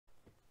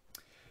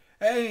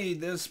Hey,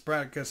 this is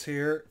Pratticious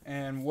here,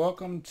 and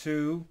welcome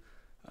to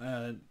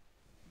a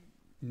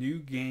new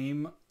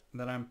game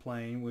that I'm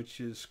playing,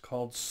 which is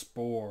called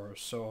Spore.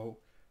 So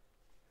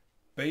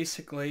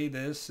basically,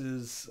 this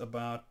is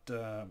about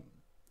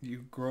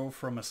you grow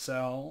from a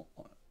cell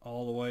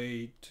all the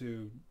way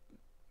to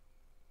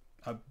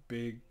a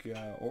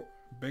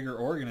bigger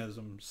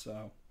organism.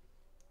 So,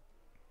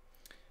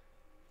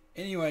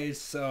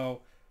 anyways,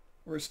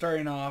 we're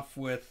starting off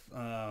with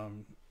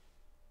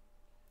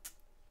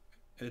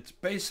it's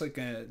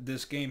basically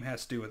this game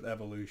has to do with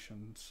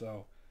evolution,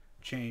 so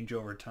change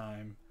over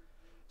time.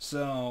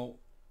 So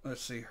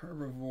let's see,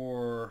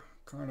 herbivore,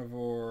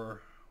 carnivore,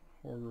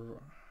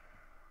 herbivore.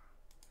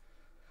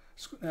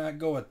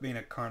 Go with being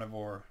a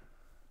carnivore.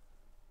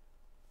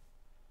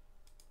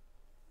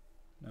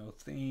 No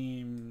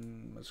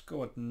theme. Let's go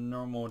with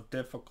normal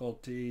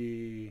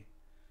difficulty.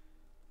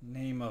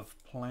 Name of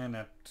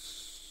planet.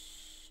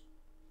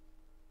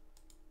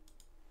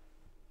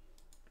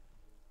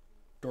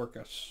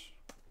 Dorcas.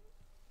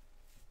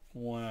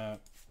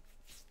 What?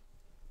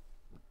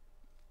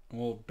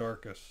 Well,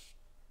 darkest,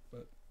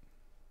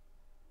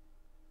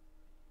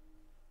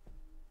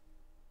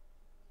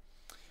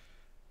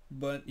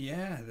 but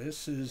yeah,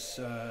 this is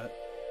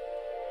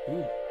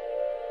ooh.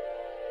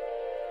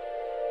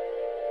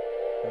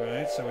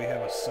 Right, so we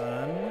have a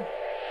sun.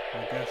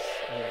 I guess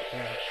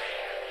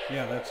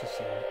yeah, that's a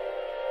sun.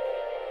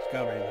 It's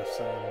gotta be the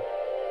sun.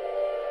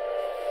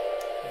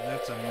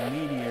 That's a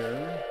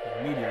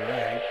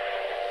meteorite.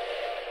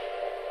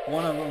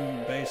 One of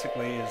them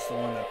basically is the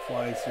one that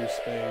flies through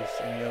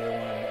space, and the other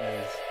one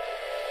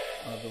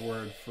is the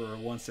word for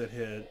once it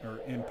hit or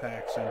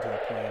impacts into a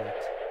planet.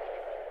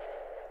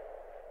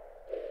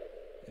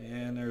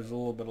 And there's a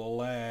little bit of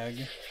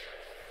lag.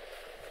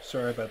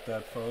 Sorry about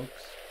that,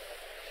 folks.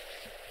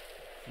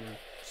 For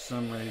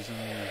some reason,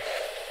 there's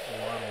a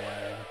lot of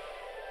lag.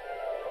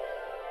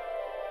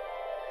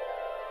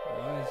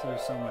 Why is there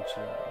so much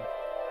lag?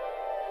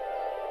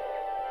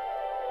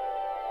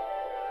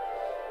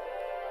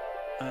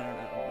 I don't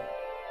know.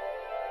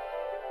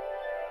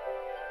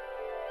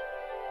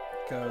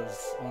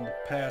 Because on the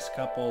past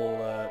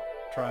couple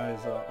tries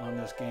on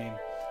this game,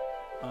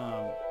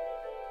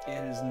 it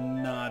has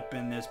not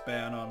been this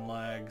bad on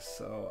lag,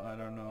 so I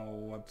don't know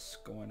what's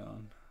going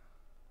on.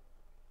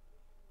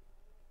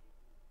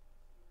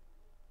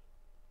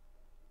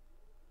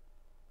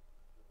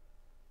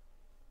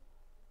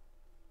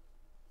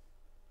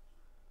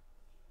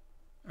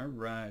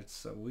 Alright,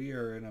 so we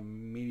are in a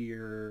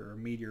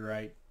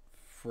meteorite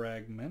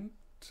fragment,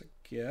 I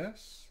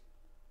guess.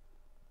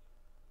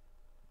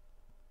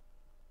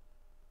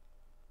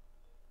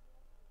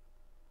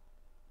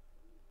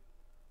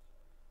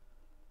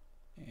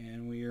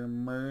 And we are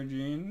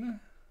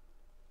merging.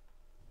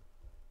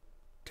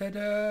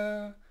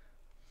 Ta-da!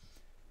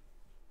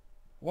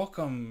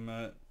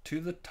 Welcome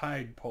to the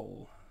tide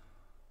pole.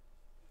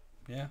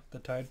 Yeah, the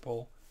tide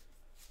pole.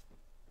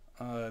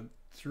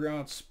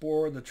 Throughout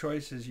Spore, the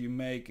choices you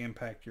make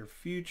impact your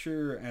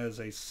future. As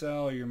a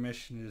cell, your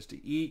mission is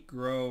to eat,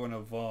 grow, and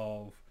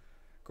evolve.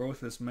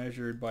 Growth is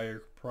measured by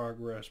your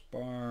progress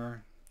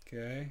bar.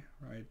 Okay,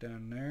 right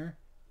down there.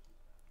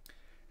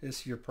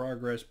 This is your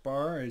progress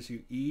bar. As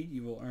you eat,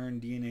 you will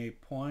earn DNA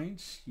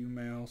points. You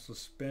may also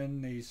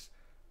spend these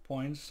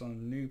points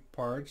on new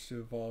parts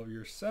to evolve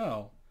your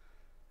cell.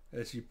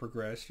 As you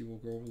progress, you will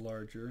grow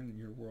larger and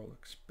your world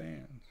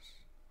expands.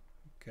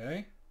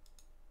 Okay.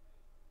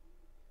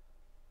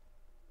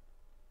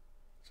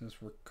 Since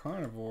we're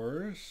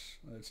carnivores,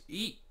 let's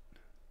eat.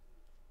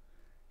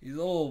 These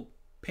little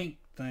pink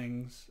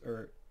things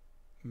are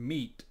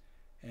meat,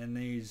 and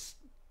these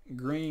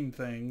green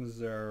things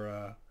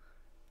are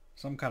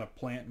some kind of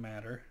plant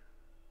matter.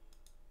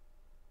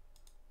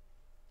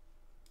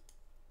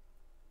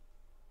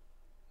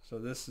 So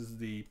this is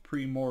the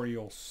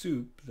primordial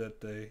soup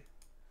that they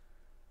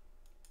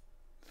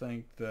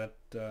think that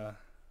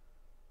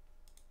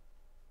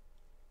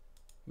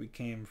we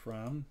came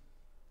from.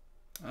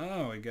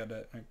 Oh, we got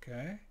it.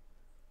 Okay.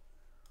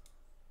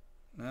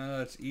 Now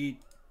let's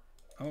eat.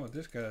 Oh,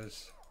 this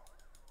guy's.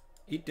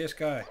 Eat this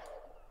guy.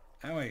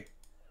 Owie.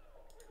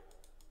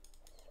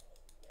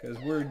 Because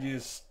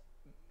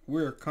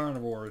we're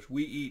carnivores.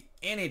 We eat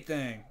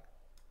anything.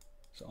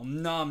 So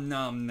nom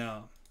nom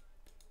nom.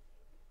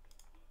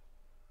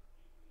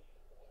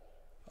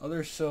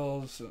 Other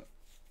cells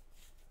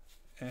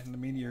and the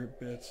meteor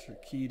bits are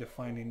key to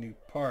finding new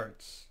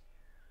parts.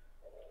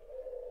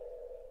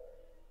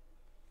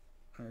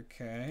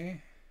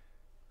 Okay.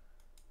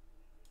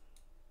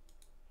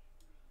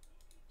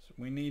 So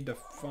we need to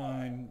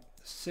find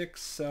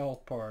 6 cell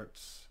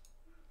parts.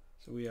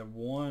 So we have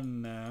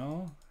 1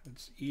 now.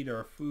 Let's eat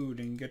our food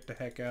and get the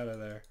heck out of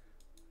there.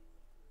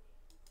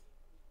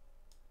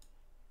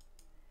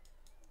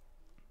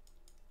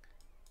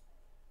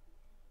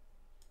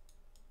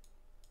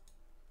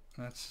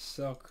 That's the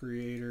cell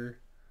creator.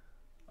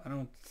 I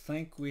don't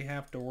think we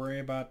have to worry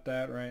about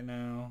that right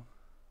now,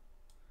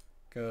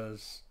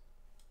 because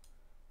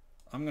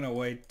I'm gonna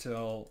wait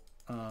till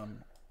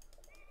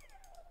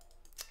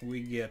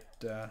we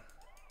get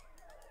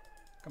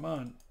Come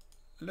on.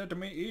 Let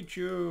me eat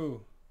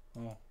you.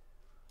 Oh,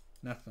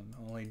 nothing.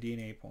 Only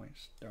DNA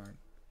points. Darn.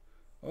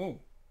 Oh.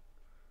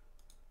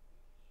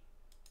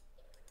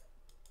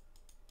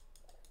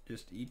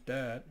 Just eat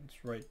that.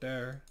 It's right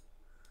there.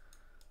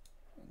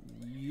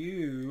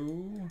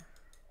 You.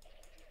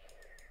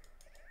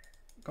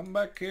 Come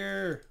back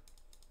here.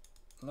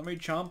 Let me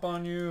chomp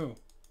on you.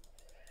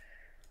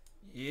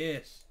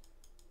 Yes.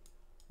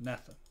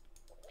 Nothing.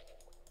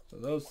 So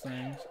those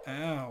things.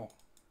 Ow.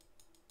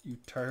 You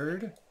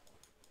turd.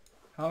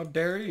 How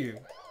dare you?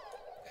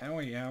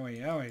 Owie,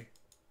 owie, owie.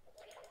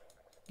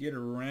 Get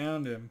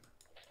around him.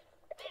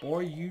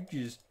 Boy, you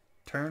just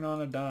turn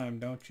on a dime,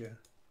 don't you?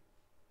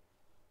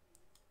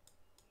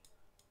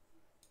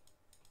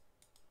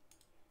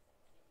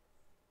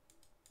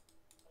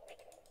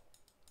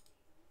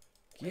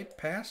 Get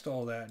past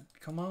all that.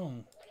 Come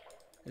on.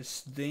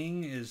 This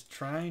thing is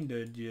trying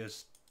to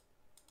just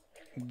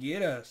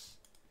get us.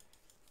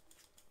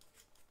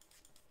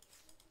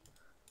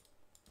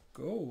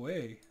 Go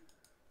away.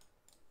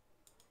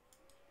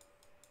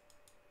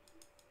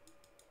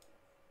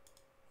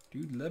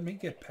 Dude, let me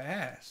get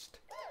past.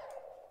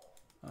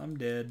 I'm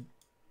dead.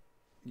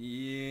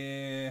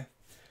 Yeah.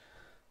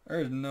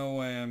 There's no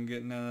way I'm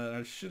getting out of that.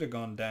 I should have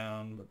gone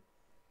down, but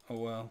oh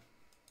well.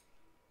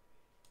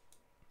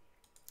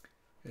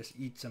 Just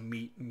eat some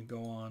meat and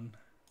go on.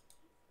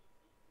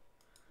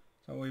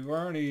 So we've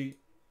already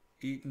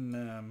eaten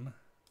them.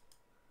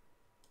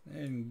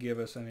 They didn't give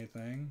us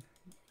anything.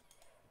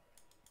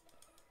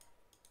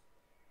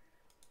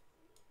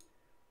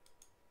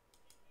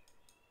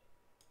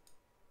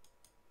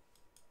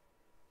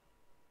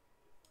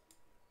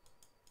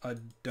 I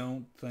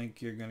don't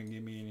think you're gonna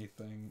give me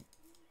anything.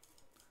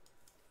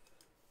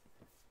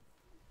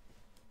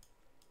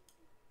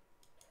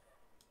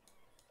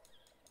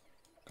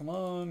 Come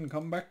on,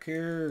 come back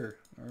here.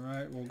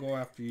 Alright, we'll go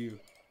after you.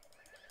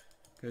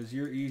 Because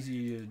you're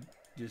easy to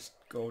just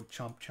go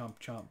chomp, chomp,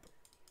 chomp.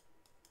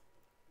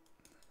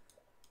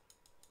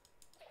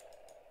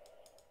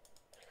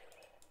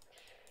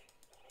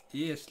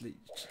 Yes,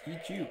 let's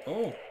eat you.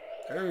 Oh,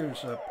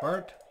 there's a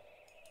part.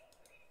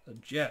 A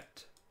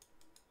jet.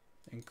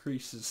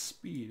 Increases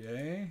speed,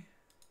 eh?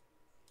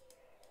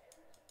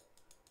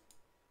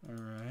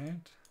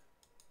 Alright.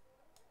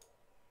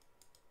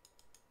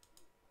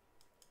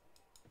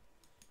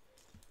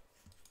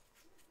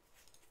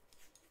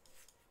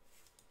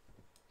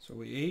 So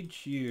we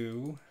ate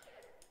you.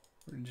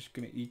 We're just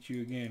gonna eat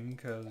you again,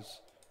 because...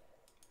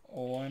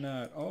 Oh, why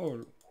not?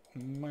 Oh,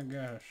 my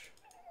gosh.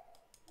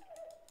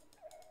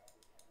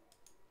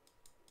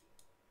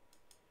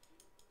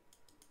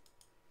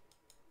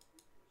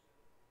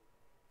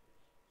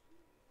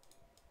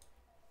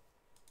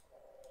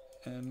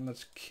 And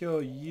let's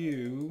kill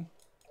you,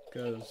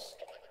 because...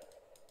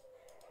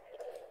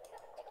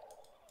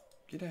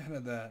 Get out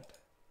of that.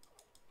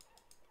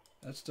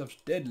 That stuff's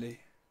deadly.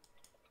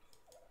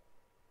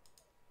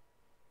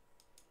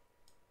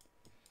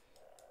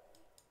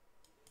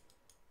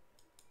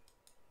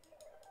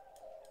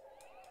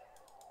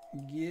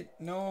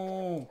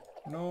 No.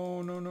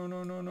 No, no, no,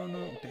 no, no, no,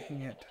 no.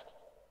 Dang it.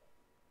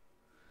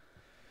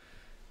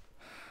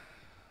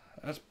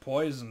 That's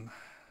poison.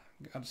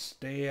 Gotta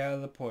stay out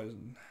of the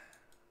poison.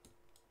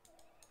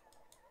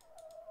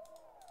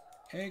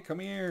 Hey, come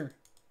here.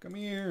 Come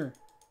here.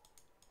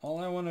 All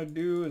I want to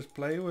do is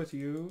play with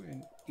you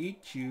and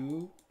eat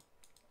you.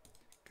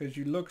 Because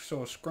you look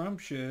so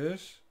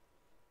scrumptious.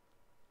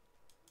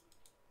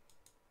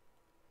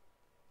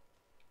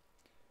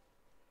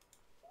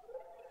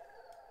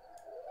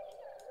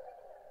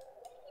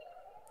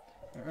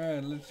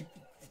 Alright, let's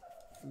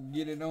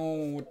get it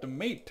on with the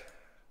mate.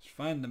 Let's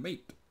find the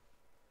mate.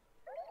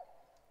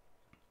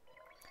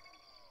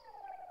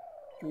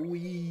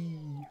 Wee.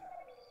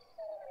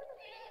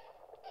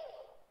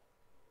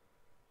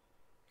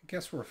 I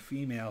guess we're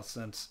female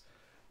since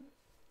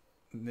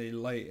they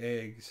lay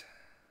eggs.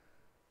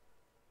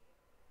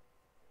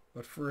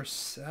 But for a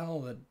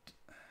cell that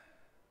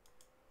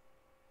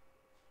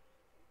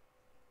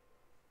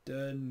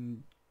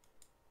doesn't...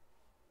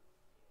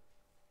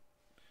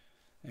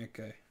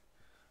 Okay.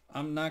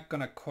 I'm not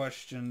gonna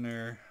question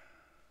their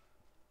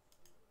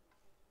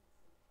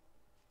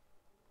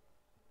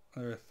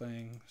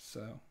thing,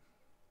 so.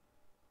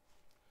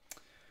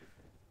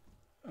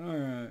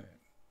 Alright.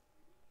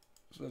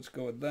 So let's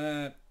go with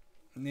that.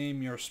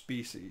 Name your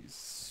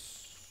species.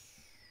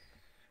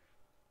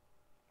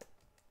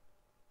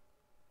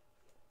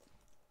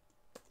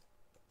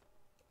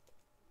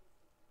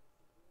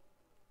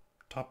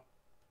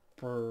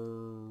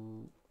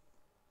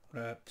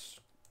 Rats.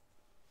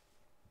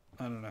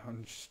 I don't know,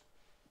 just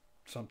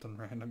something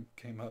random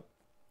came up.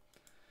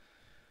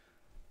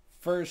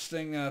 First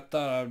thing I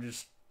thought of,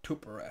 just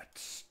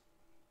rats.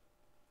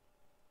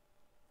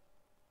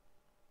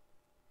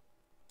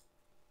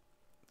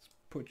 Let's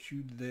put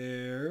you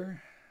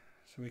there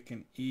so we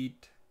can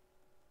eat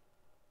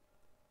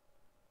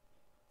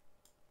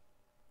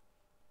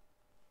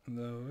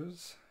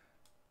those.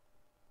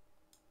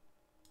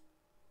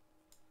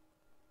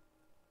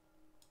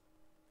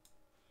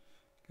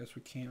 Guess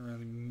we can't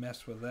really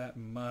mess with that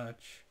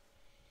much.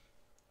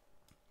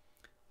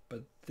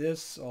 But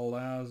this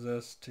allows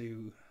us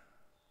to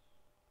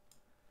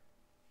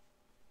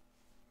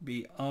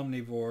be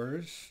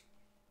omnivores,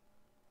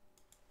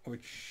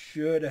 which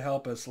should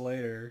help us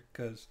later,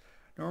 because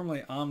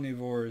normally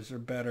omnivores are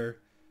better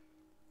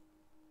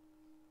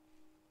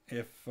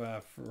if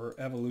for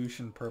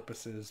evolution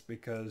purposes,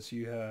 because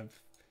you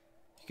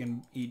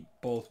can eat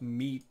both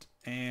meat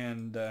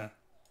and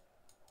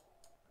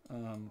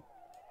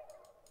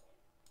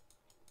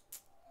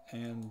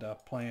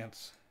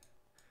plants.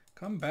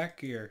 Come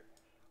back here.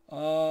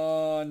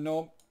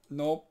 Nope,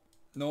 nope,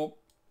 nope,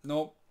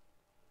 nope.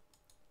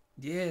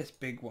 Yes,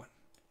 big one.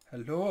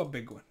 Hello,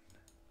 big one.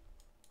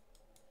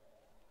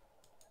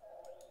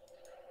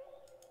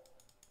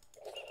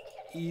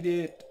 Eat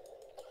it.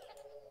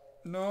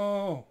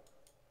 No.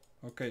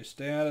 Okay,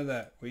 stay out of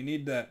that. We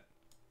need that.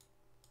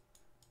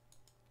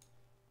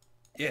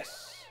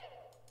 Yes.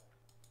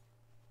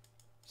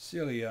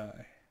 Silly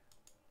eye.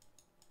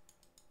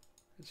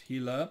 Let's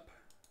heal up.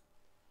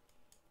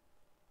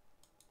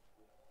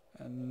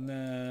 And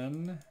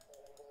then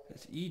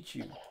let's eat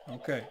you.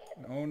 Okay.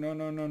 No, no,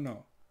 no, no,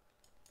 no.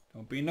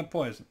 Don't be no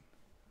poison.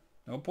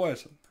 No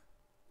poison.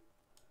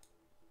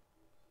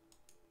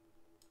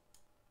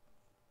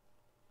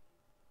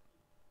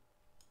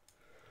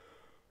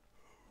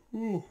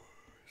 Ooh,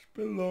 it's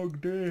been a long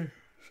day.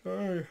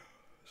 Sorry.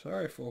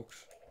 Sorry,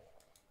 folks.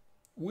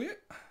 What?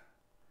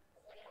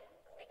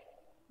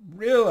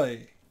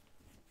 Really?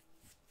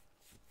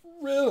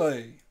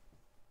 Really?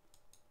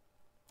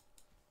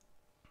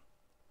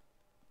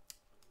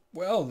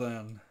 Well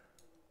then.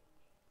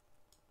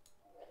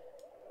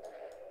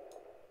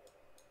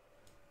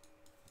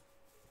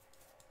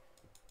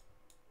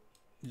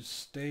 You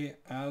stay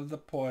out of the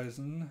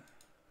poison.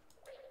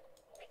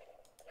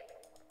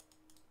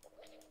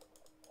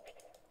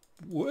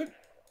 What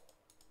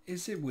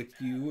is it with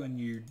you and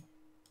your...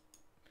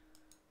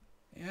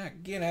 Yeah,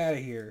 get out of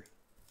here.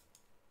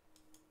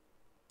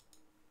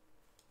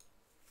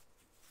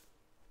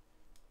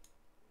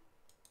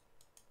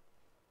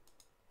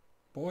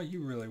 Boy,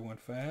 you really went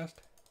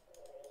fast.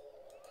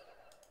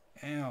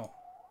 Ow.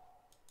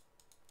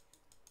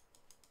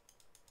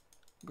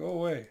 Go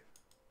away.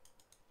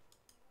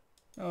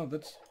 Oh,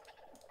 that's...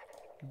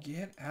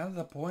 Get out of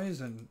the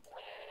poison.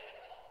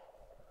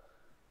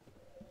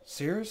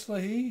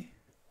 Seriously?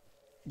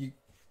 You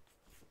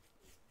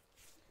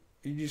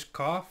just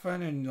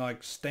coughing and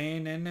like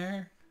staying in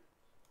there?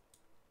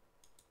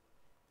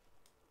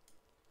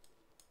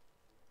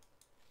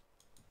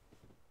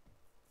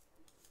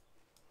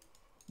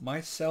 My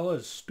cell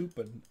is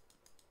stupid.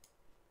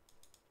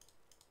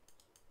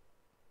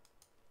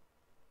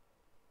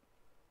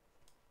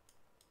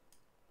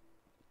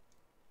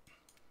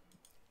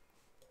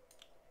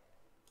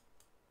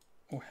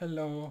 Oh,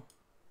 hello.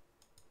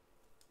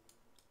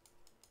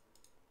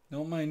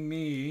 Don't mind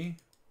me.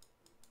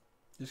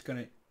 Just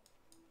gonna...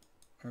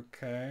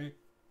 Okay.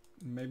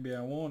 Maybe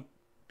I won't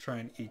try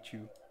and eat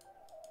you.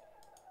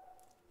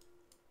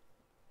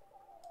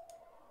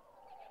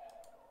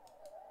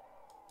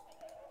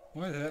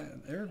 Boy,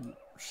 they're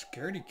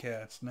scaredy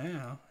cats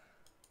now.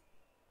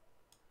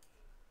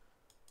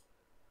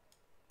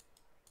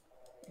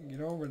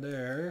 Get over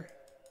there.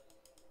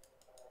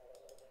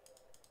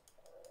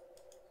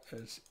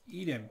 Just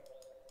eat him.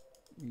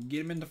 Get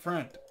him in the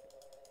front.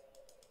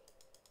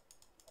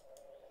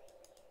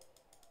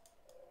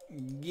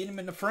 Get him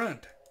in the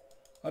front.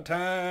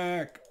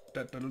 Attack!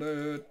 Da -da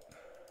 -da.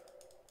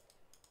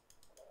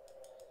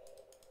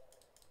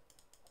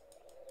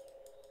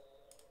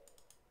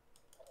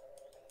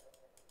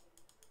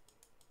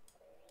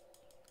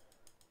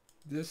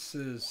 This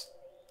is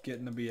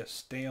getting to be a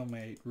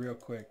stalemate real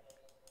quick.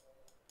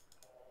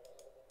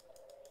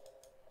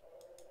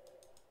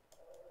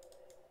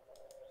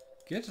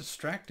 Get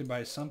distracted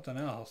by something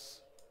else.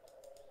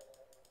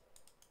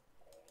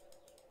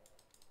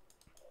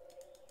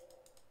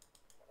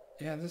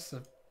 Yeah, this is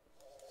a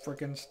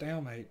freaking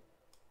stalemate.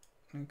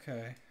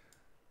 Okay.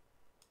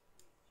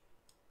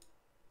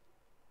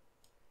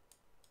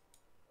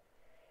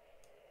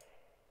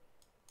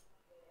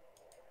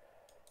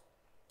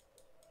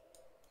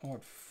 Oh,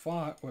 it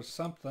fought with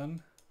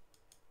something.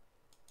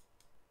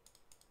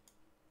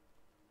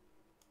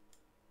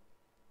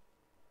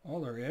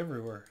 Oh, they're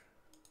everywhere.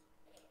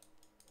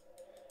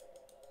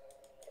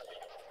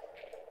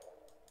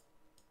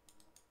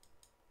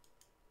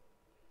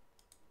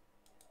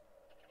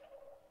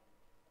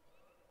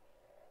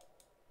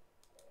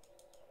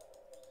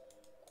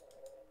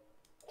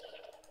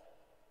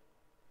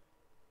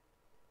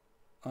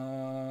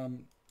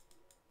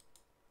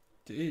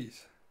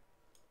 Jeez.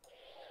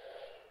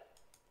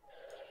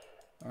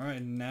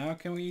 Alright, now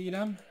can we eat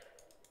them?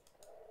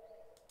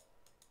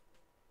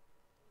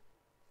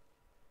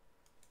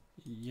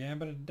 Yeah,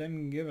 but it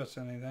didn't give us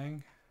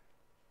anything.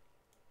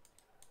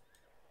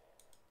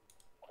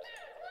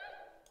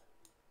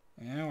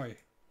 Owie.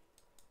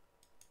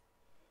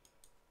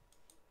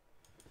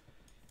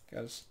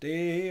 Gotta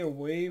stay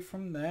away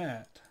from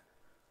that.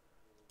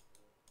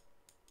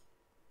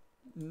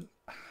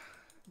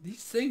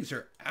 These things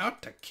are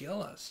out to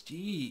kill us.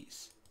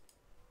 Jeez.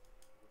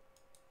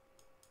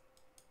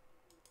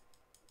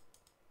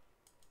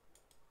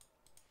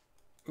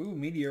 Ooh,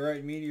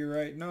 meteorite,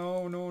 meteorite.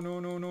 No, no, no,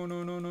 no, no,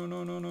 no, no, no,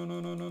 no, no, no, no, no,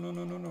 no, no,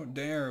 no, no, no.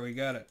 There, we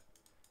got it.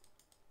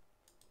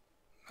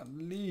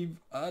 Leave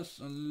us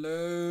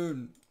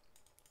alone.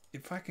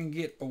 If I can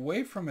get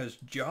away from his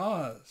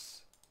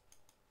jaws.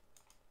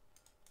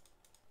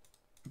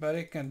 But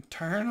it can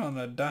turn on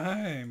a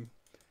dime.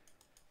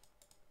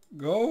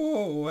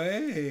 Go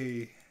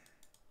away.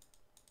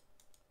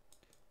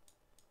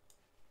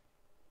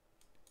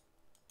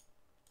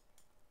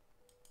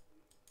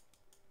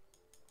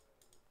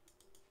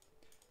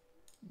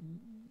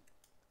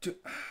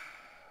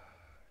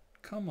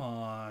 Come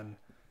on.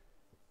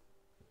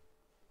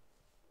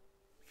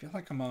 I feel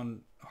like I'm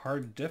on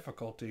hard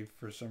difficulty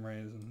for some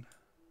reason.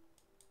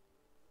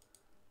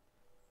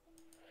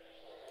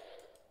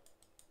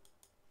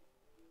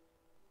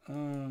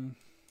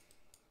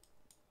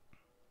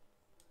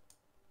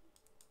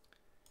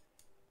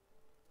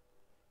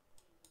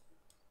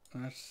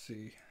 Let's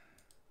see.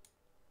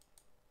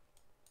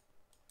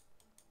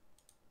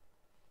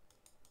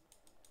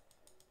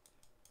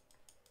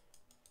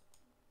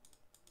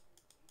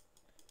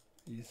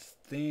 These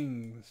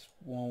things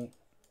won't.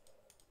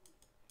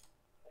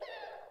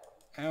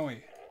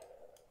 Owie.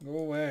 Go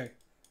away.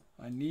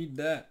 I need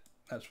that.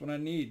 That's what I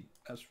need.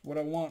 That's what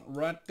I want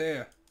right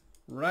there.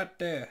 Right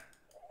there.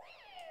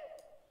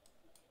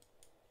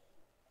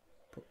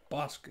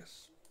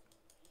 Proboscis.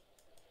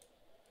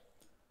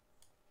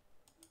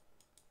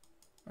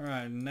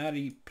 Alright, not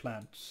eat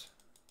plants.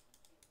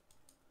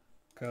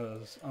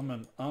 Because I'm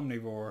an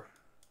omnivore.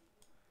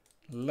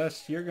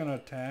 Unless you're gonna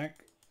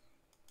attack.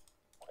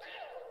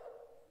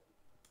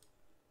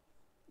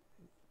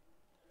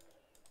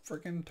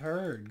 Freaking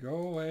turd, go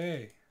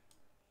away.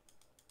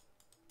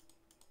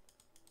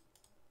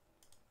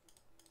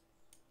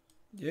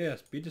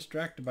 Yes, be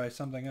distracted by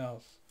something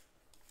else.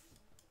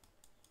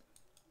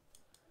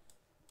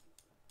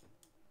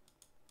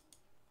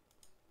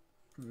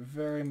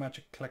 Very much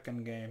a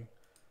clicking game.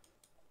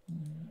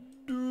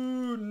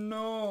 Dude,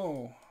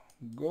 no.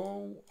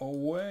 Go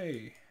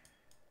away.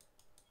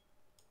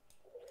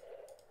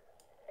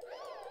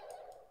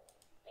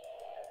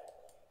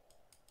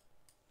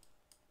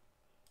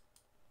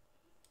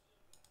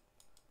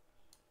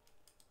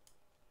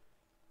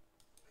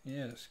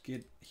 Yes,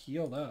 get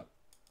healed up.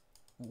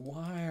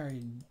 Why are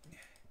you...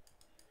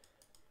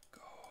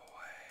 Go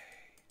away.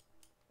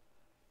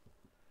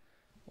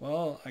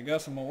 Well, I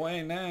guess I'm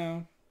away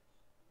now.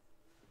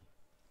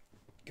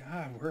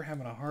 God, we're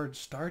having a hard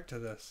start to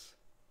this.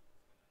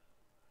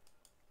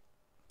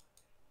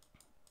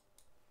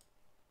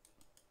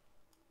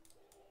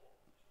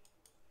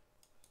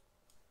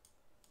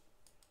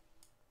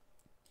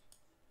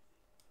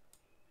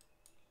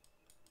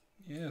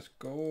 Yes,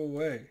 go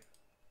away.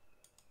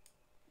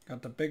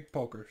 Got the big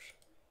pokers.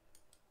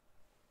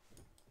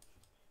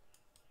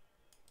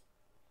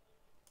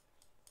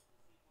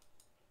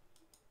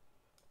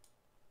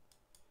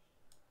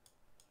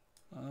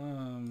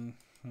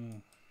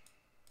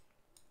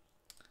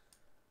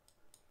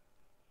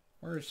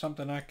 Where's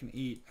something I can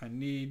eat? I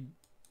need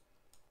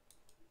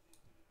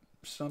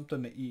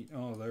something to eat.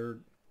 Oh, there.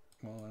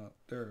 Well,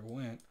 there it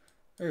went.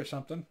 There's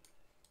something.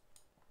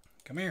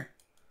 Come here.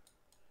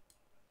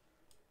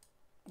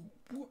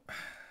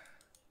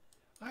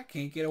 I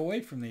can't get away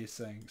from these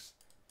things.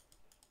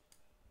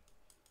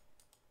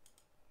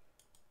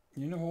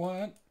 You know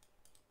what?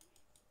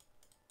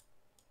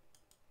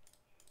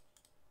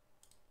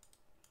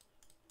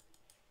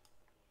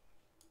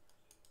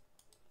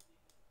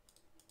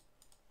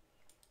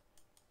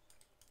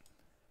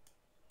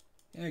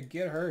 Yeah,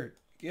 get hurt.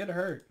 Get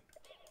hurt.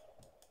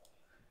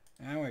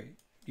 Owie.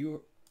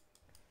 You...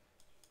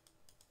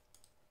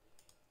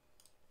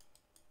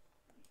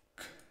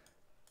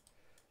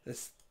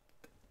 This...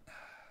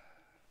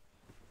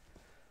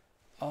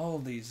 All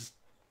these...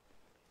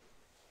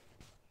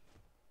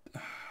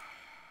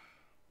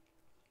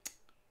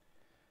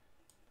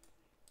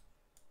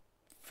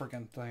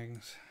 Friggin'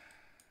 things.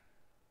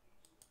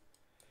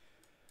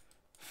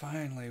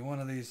 Finally,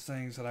 one of these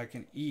things that I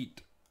can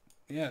eat.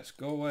 Yes,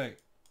 go away.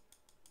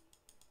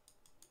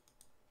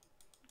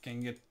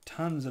 Can get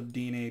tons of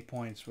DNA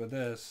points with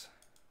this.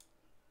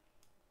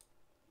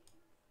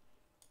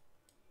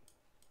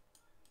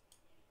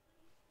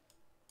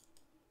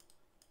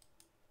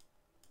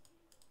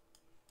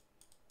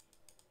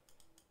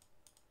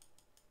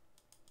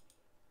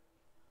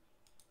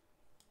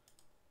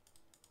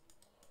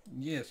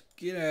 Yes,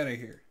 get out of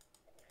here.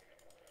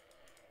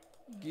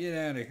 Get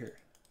out of here.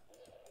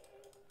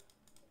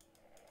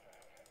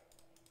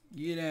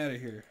 Get out of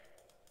here.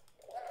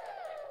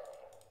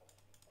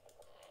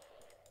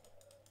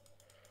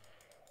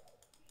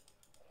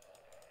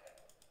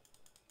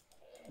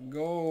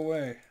 Go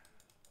away.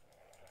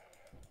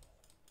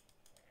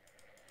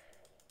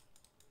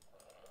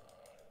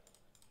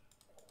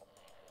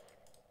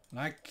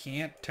 I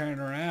can't turn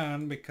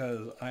around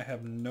because I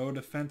have no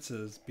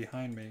defenses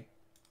behind me.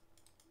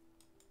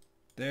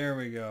 There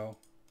we go.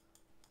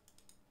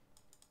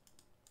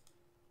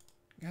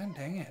 God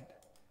dang it.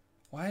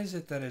 Why is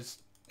it that it's,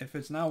 if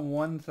it's not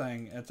one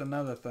thing, it's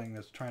another thing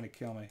that's trying to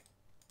kill me?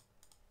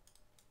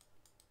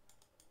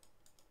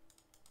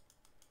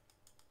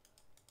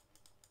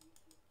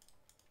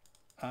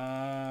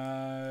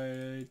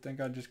 I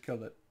think I just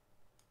killed it.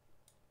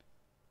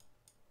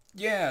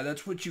 Yeah,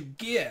 that's what you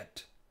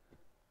get.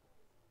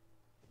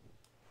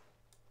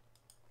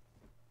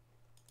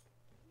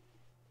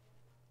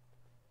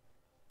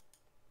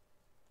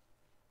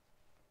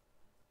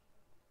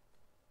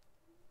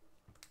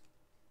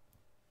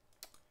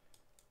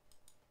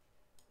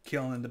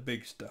 Killing the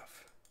big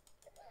stuff.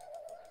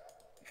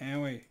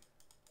 And we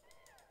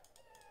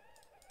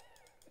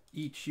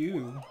eat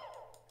you,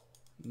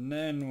 and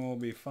then we'll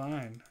be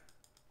fine.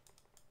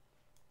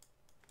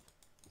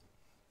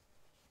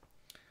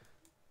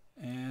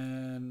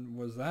 And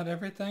was that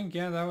everything?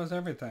 Yeah, that was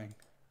everything.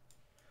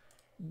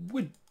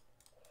 Would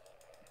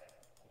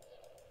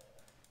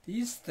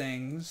these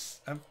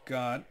things have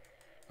got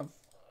a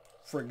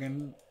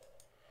friggin'...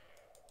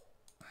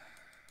 I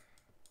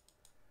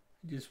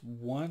just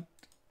want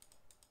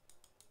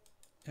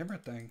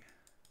everything.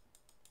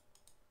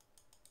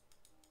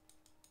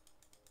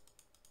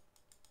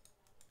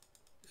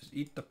 Just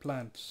eat the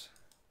plants.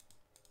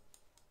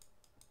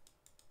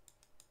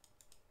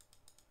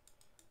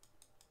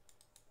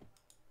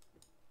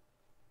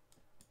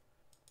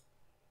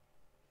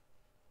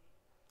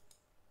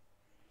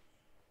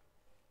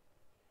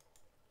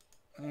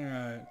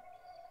 Alright.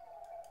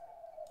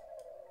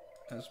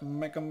 Let's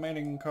make a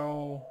mating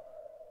call.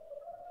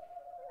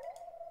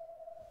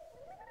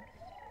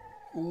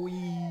 Wee!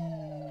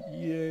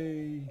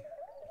 Yay!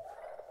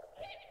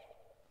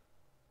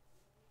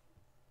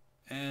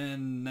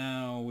 And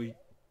now we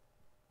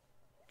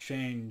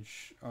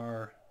change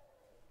our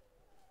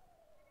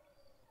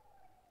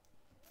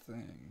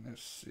thing.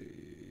 Let's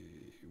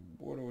see.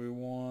 What do we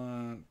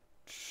want?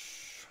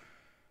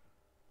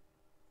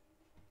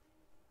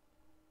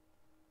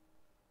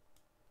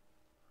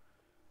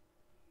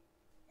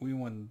 We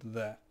want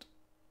that.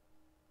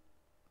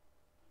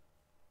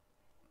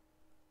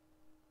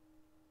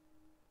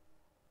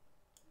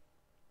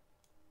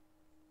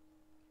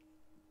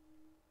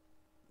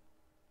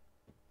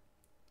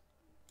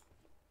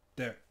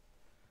 There.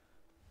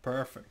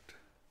 Perfect.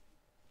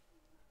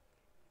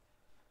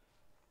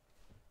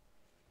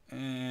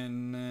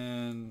 And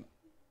then,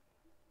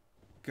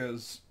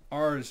 because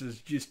ours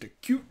is just a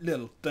cute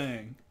little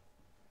thing.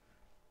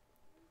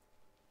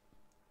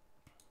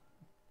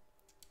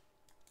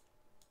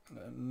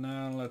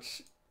 Now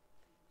let's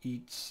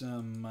eat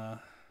some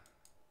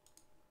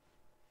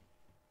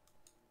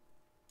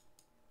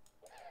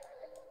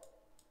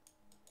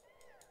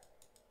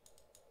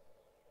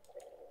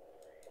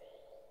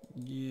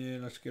yeah,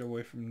 let's get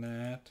away from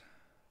that.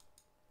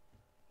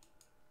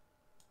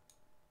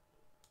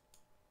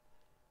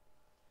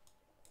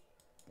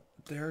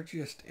 They're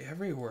just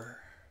everywhere.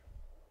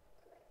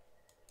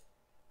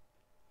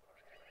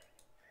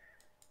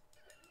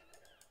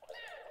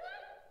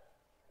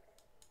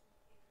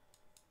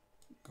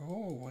 Go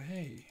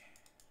away.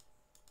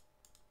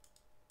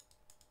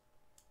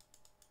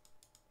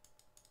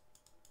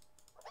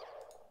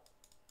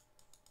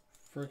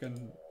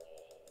 Friggin'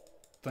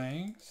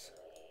 things.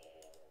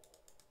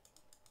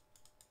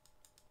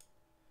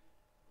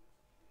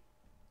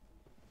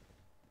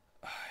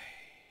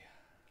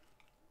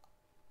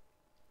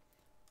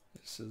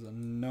 This is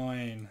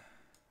annoying.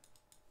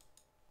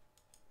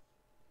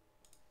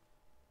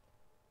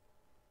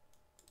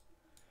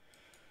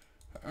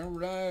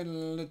 Alright,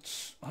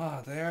 let's...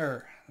 Ah,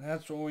 there.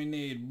 That's what we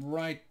need.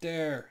 Right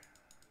there.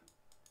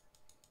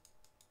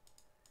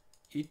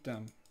 Eat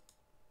them.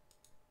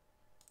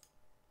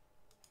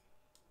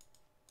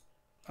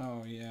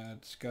 Oh, yeah,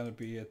 it's gotta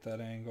be at that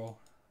angle.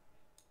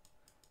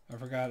 I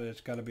forgot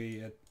it's gotta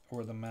be at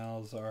where the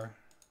mouths are.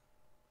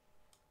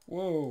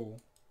 Whoa.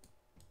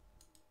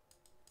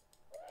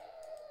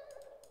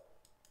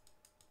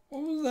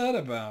 What was that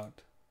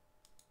about?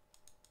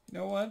 You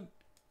know what?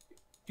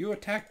 You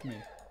attacked me.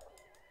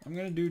 I'm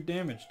gonna do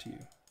damage to you.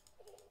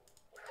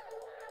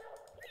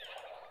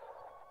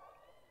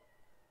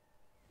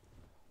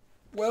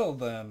 Well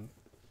then.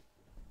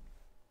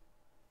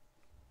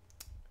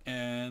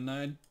 And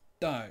I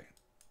die.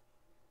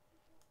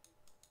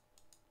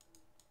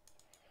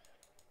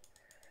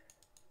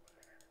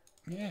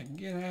 Yeah,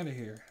 get out of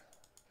here.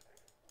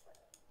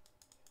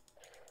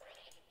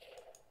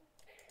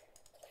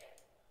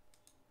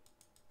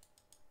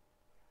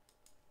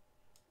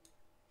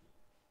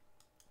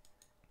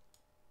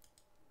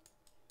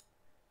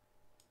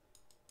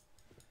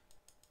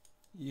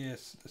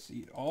 Yes, let's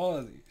eat all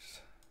of these.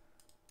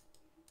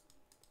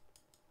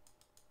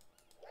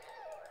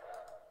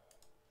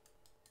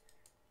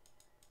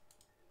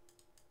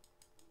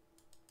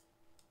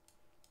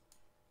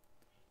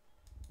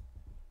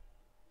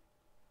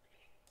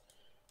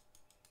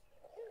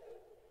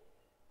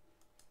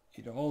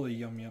 Eat all the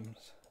yum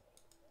yums.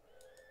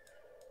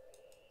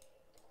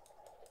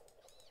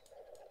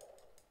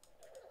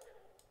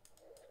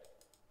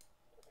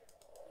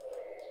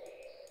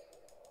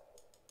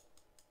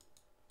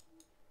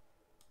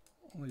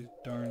 All these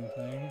darn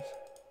things.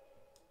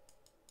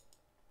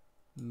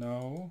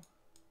 No.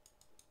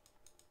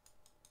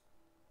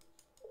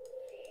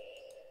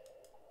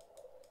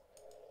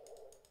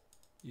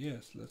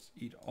 Yes, let's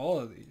eat all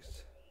of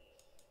these.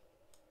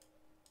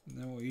 And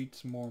then we'll eat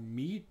some more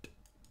meat.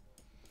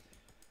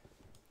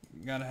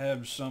 Gotta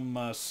have some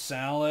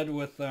salad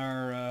with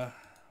our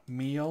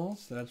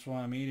meals. That's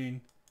why I'm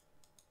eating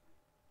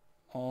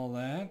all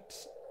that.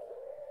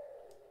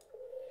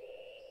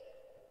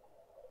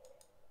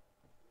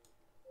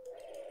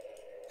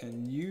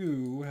 And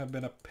you have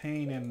been a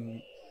pain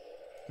in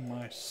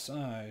my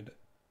side.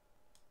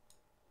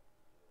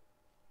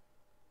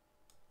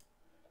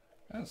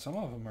 God, some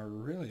of them are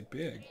really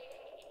big.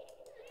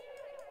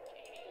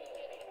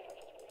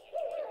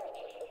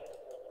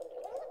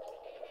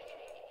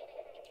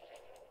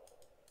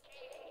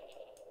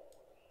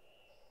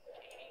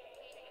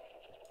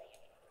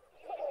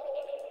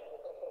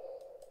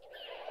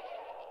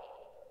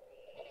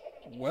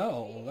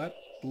 Well, that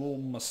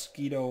little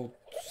mosquito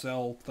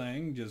cell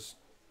thing just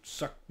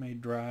sucked me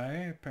dry,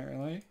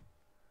 apparently.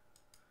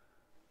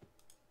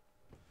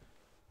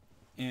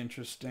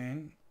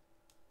 Interesting.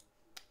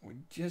 We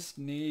just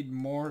need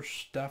more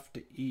stuff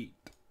to eat.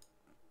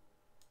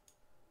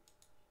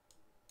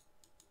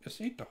 Just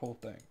eat the whole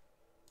thing.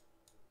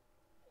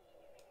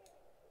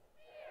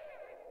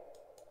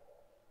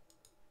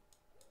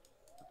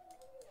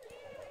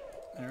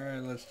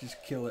 Alright, let's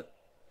just kill it.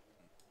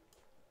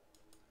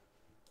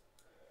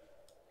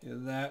 Either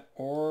that,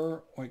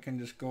 or we can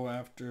just go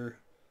after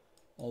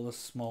all the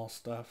small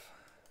stuff.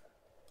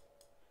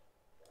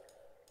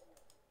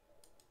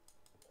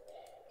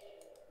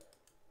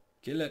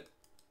 Kill it.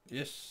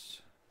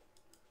 Yes.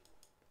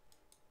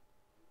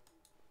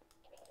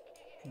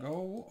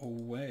 Go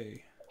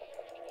away.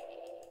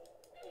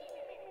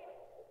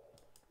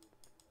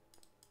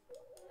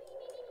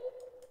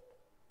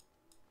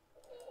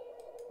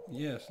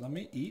 Yes, let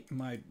me eat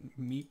my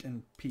meat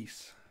in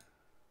peace.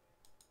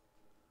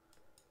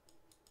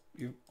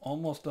 You've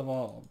almost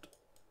evolved.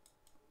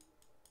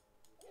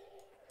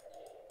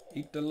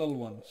 Eat the little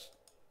ones.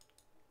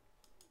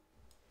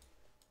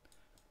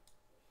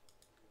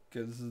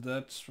 Because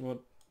that's what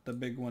the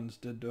big ones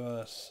did to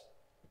us.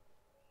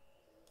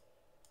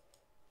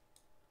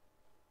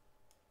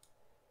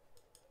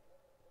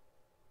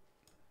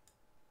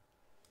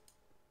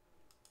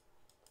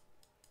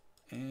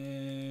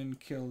 And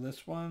kill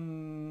this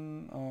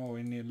one. Oh,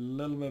 we need a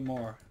little bit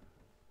more.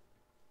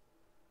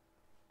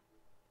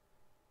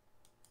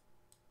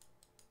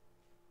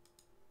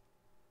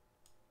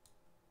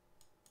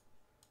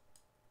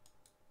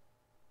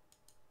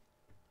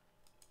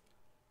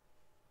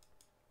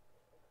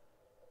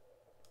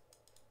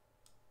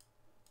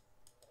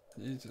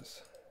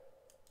 Jesus.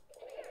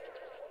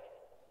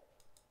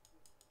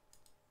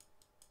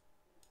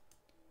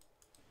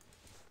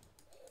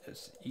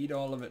 Just eat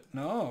all of it.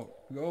 No,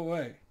 go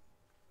away.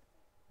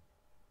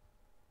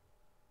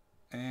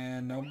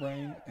 And no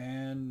brain.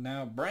 And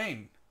now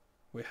brain.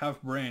 We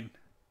have brain.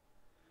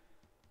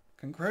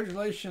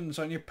 Congratulations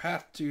on your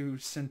path to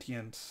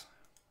sentience.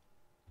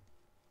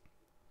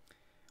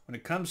 When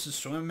it comes to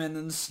swimming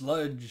in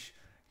sludge,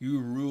 you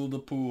rule the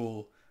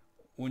pool.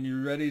 When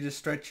you're ready to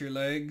stretch your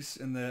legs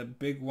in the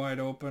big wide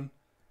open,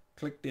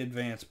 click the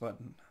advance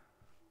button.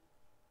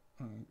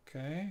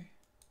 Okay.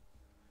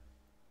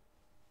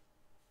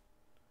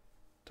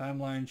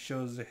 Timeline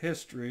shows the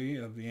history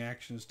of the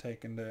actions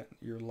taken to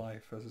your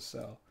life as a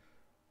cell.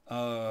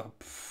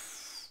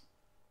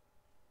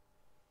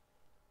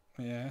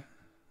 Yeah.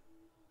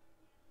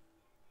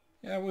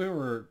 Yeah, we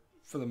were,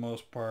 for the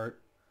most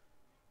part,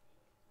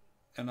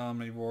 an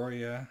omnivore,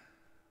 yeah.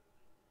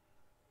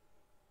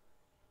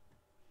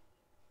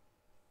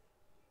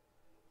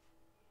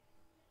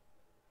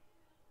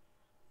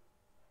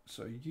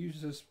 So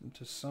use this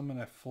to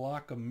summon a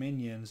flock of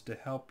minions to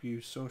help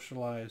you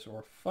socialize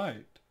or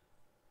fight.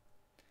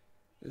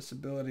 This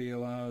ability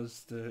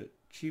allows the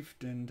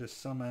chieftain to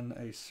summon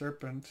a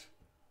serpent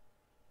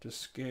to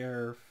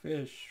scare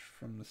fish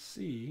from the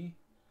sea.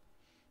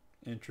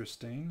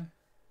 Interesting.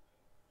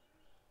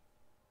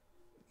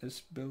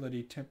 This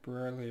ability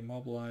temporarily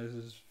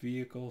immobilizes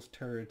vehicles,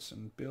 turrets,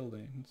 and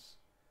buildings.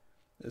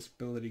 This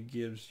ability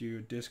gives you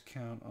a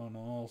discount on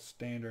all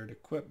standard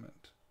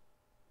equipment.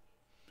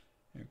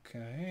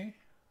 Okay.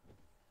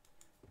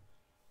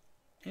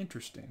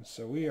 Interesting.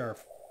 So we are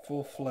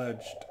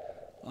full-fledged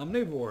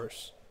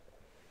omnivores.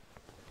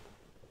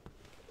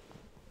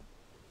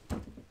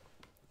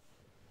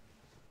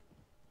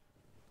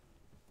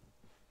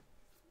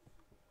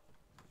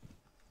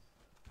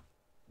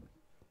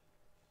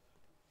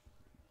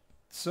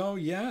 So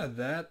yeah,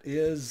 that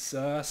is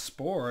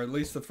Spore, at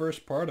least the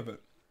first part of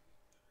it.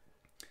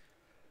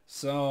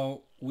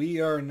 So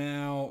we are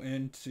now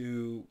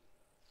into,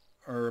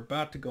 or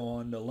about to go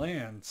on to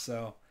land.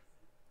 So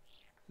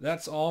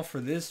that's all for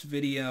this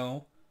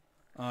video.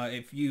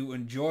 If you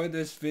enjoy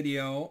this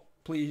video,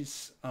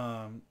 please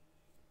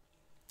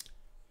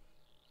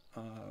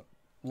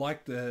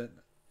like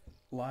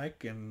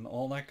and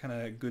all that kind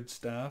of good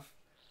stuff.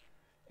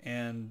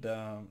 And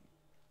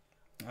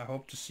I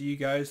hope to see you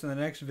guys in the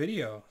next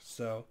video.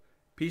 So,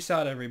 peace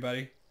out,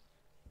 everybody.